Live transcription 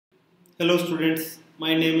Hello students,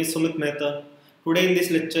 my name is Sumit Mehta. Today in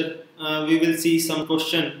this lecture we will see some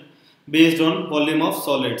question based on volume of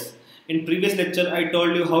solids. In previous lecture I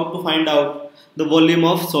told you how to find out the volume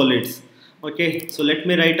of solids. Okay, so let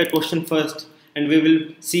me write a question first and we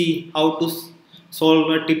will see how to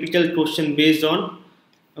solve a typical question based on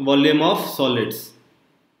volume of solids.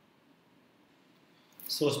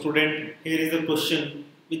 So student, here is the question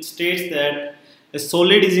which states that a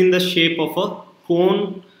solid is in the shape of a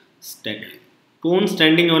cone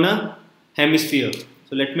standing on a hemisphere.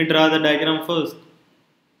 So let me draw the diagram first.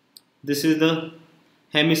 This is the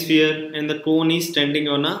hemisphere and the cone is standing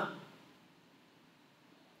on a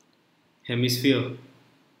hemisphere.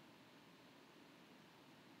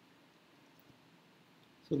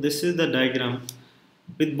 So this is the diagram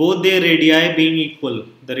with both their radii being equal.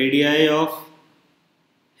 The radii of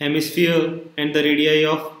hemisphere and the radii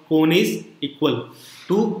of cone is equal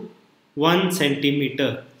to 1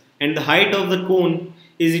 centimeter, and the height of the cone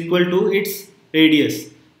is equal to its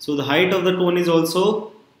radius. So the height of the cone is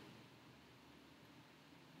also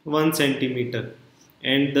 1 centimeter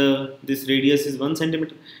and this radius is 1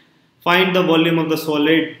 centimeter. Find the volume of the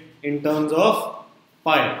solid in terms of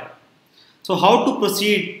pi. So how to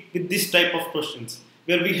proceed with this type of questions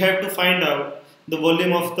where we have to find out the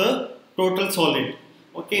volume of the total solid.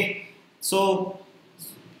 Okay, so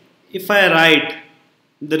if I write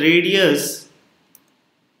the radius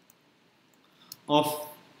of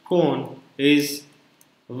cone is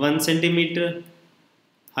 1 centimeter,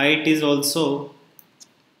 height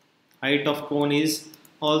of cone is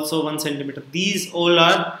also 1 centimeter. These all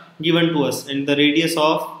are given to us, and the radius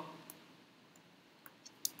of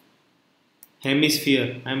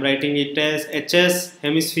hemisphere, I am writing it as HS,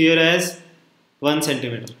 hemisphere as 1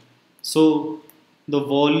 centimeter. So the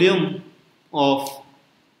volume of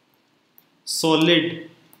solid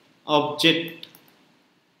object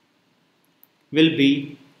will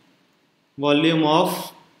be volume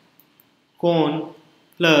of cone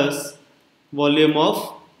plus volume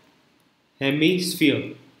of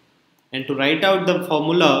hemisphere. And to write out the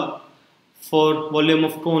formula for volume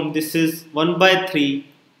of cone, this is 1 by 3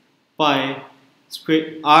 pi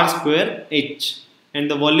square r square h, and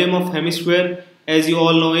the volume of hemisphere, as you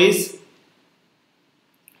all know, is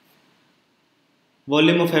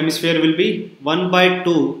volume of hemisphere will be 1 by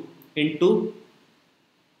 2 into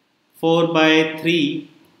 4 by 3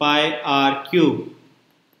 pi r cube.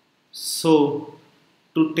 So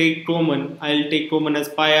to take common, I will take common as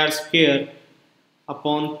pi r square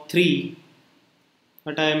upon 3,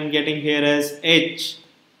 what I am getting here as h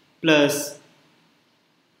plus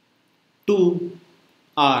 2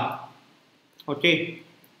 r. Okay,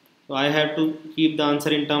 so I have to keep the answer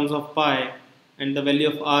in terms of pi, and the value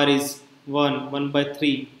of r is 1 by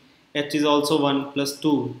 3, h is also 1 plus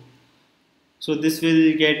 2. So this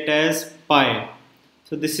will get as pi.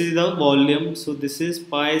 So this is the volume. So this is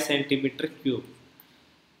pi centimeter cube.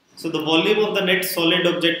 So the volume of the net solid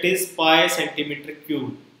object is pi centimeter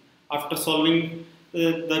cube. After solving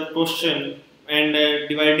the question and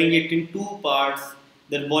dividing it in two parts,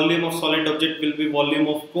 the volume of solid object will be volume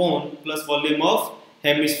of cone plus volume of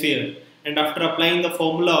hemisphere. And after applying the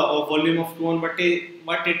formula of volume of cone, what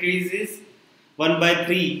it is 1 by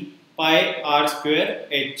 3 pi r square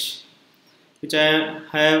h, which I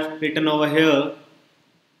have written over here.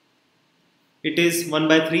 It is 1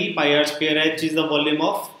 by 3 pi r square h is the volume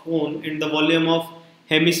of cone, and the volume of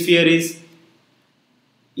hemisphere is,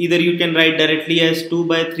 either you can write directly as 2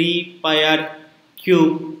 by 3 pi r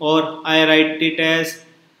cube, or I write it as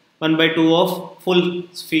 1 by 2 of full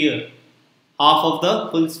sphere, half of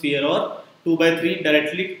the full sphere, or 2 by 3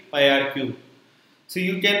 directly pi r cube. So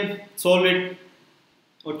you can solve it.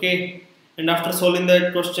 Okay, and after solving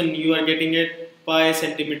that question you are getting it pi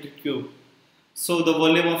centimeter cube. So the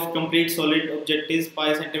volume of complete solid object is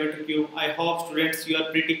pi centimeter cube. I hope students you are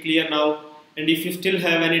pretty clear now, and if you still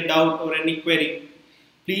have any doubt or any query,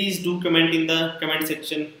 please do comment in the comment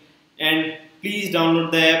section, and please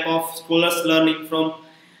download the app of Scholars Learning from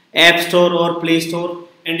App Store or Play Store.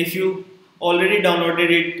 And if you already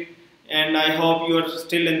downloaded it, and I hope you are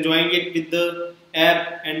still enjoying it with the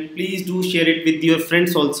app, and please do share it with your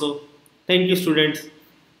friends also. Thank you students.